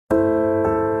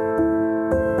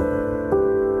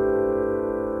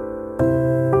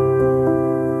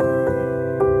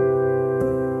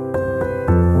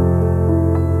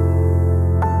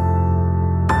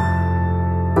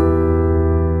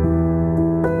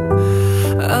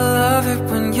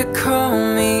you call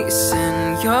me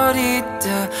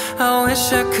Senorita. I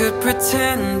wish I could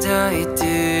pretend I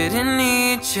didn't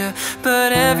need you,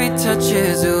 but every touch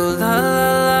is ooh la la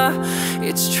la.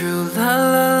 It's true la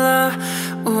la la.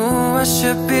 Ooh, I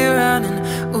should be running.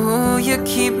 Ooh, you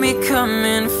keep me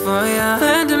coming for ya.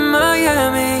 Land in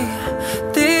Miami,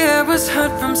 the air was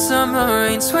hot from summer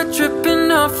rain, sweat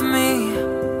dripping off me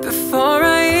before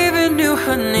I even knew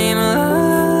her name. La la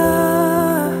la.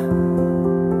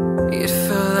 It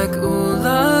felt like ooh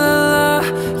la la la,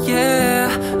 yeah,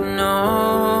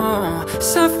 no.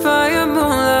 Sapphire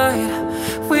moonlight,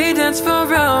 we danced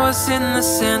for hours in the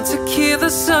sand to keep the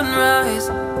sunrise.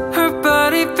 Her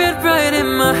body fit right in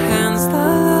my hands. La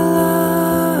la la.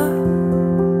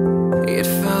 It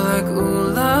felt like ooh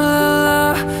la la la,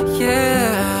 yeah.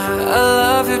 I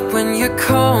love it when you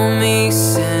call me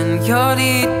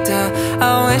Senorita. I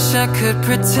wish I could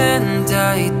pretend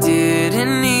I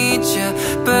didn't need you,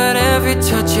 but every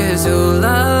touch is ooh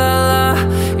la la la.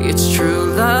 It's true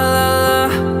la la la.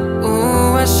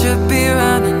 Ooh, I should be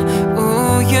running.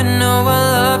 Ooh, you know I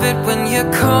love it when you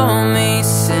call me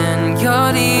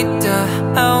Senorita.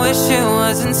 I wish it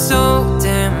wasn't so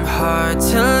damn hard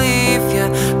to leave you,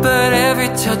 but every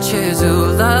touch is ooh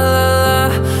la la la.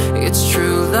 It's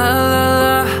true la la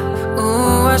la.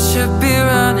 Ooh, I should be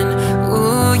running.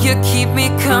 Ooh, you keep me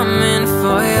coming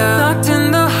for ya. Locked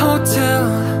in the hotel,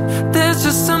 there's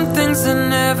just some things that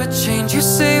never change. You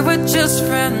say we're just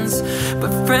friends,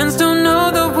 but friends don't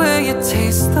know the way you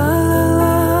taste. La la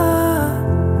la.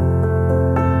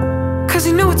 Cause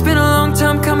you know it's been a long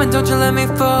time coming, don't you let me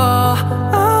fall.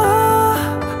 Oh,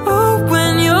 oh,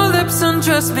 when your lips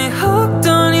undress me, hooked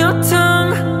on your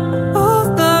tongue. Oh,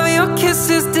 love, your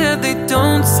kisses deadly,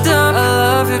 don't stop. I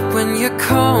love it when you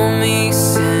call me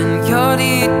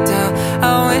Senorita.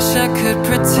 I wish I could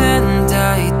pretend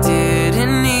I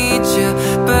didn't need you,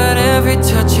 but every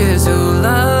touch is ooh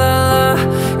la la la.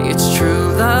 It's true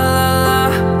la la la.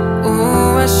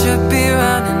 Ooh, I should be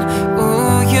running.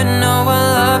 Ooh, you know I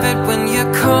love it when you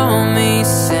call me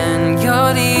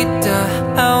Senorita.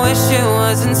 I wish it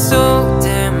wasn't so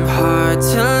damn hard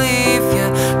to